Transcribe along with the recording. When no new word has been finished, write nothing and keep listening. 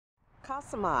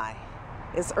Kasimai.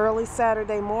 It's early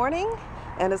Saturday morning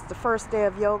and it's the first day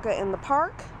of yoga in the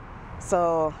park,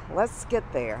 so let's get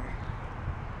there.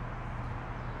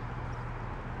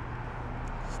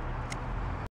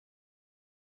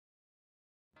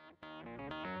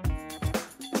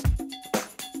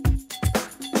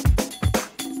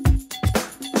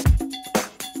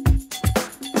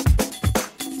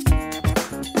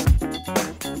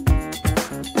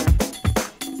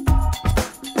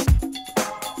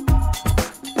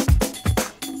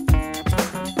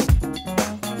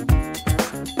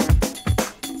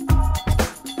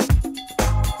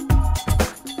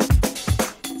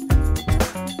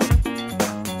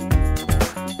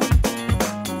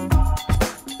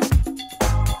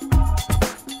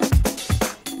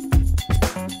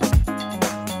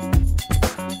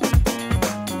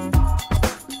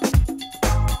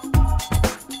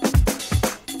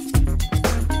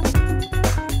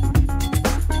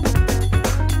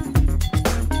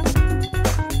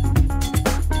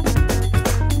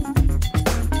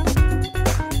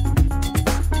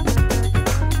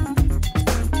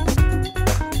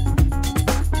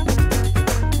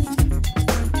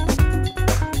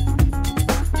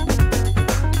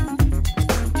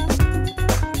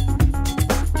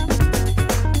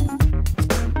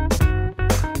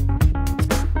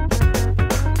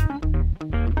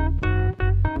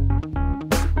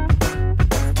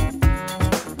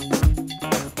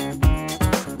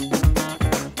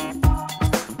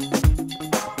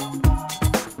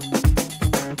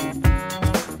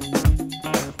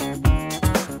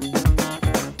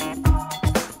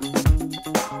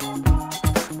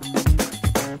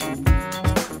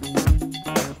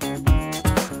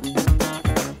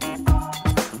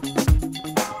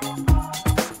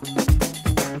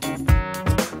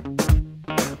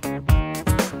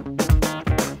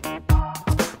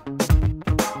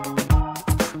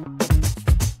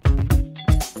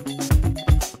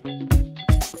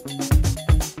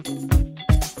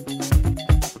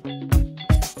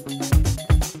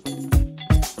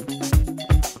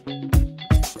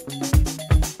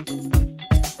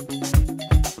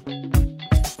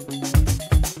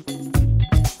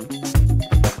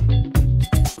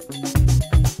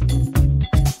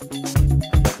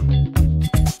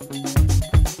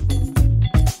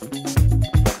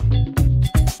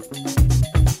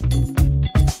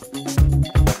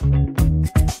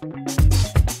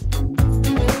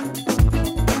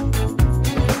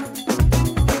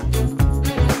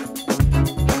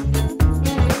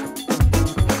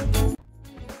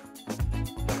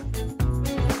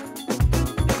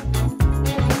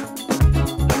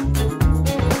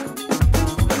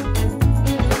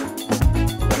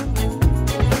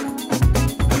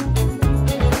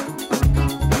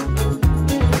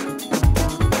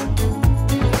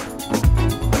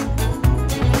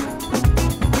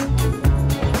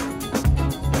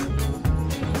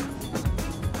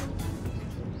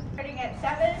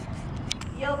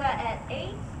 Yoga at 8,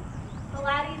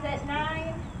 Pilates at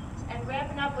 9, and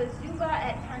wrapping up with Zumba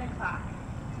at 10 o'clock.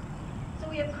 So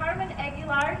we have Carmen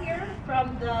Aguilar here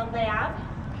from the lab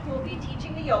who will be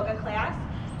teaching the yoga class,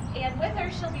 and with her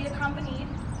she'll be accompanied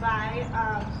by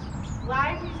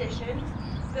live musicians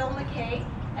Bill McKay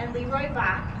and Leroy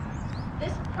Bach.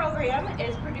 This program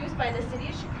is produced by the City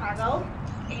of Chicago,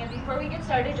 and before we get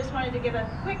started, just wanted to give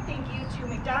a quick thank you to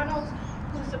McDonald's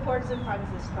who supports and funds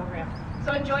this program.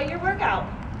 So enjoy your workout.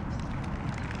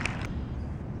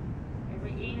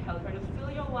 Every inhale, try to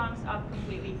fill your lungs up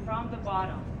completely from the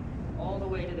bottom all the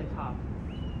way to the top.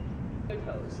 Your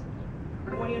toes.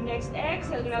 On your next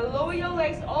exhale, you're gonna lower your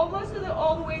legs almost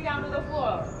all the way down to the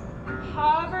floor.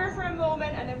 Hover for a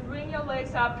moment and then bring your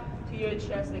legs up to your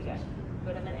chest again.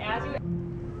 Good, and then as you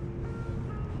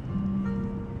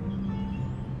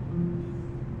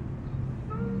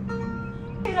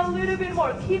a little bit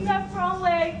more. Keep that front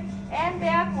leg and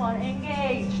back one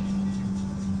engaged.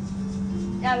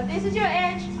 Now this is your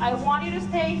edge. I want you to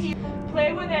stay here.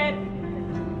 Play with it.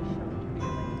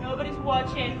 Nobody's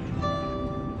watching.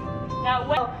 Now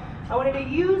I want you to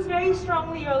use very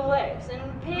strongly your legs and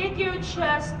pick your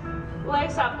chest,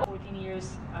 legs up. 14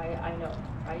 years, I know,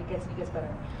 right? It gets better.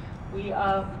 We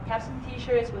have some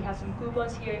t-shirts, we have some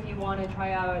coupons here if you want to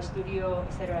try out our studio,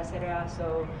 etc., etc.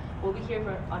 So we'll be here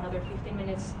for another 15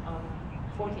 minutes,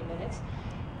 14 minutes.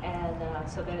 And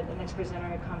so the next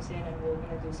presenter comes in and we're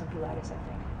going to do some Pilates, I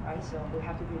think. Right? So we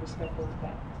have to be respectful to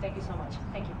that. Thank you so much.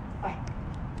 Thank you. Bye.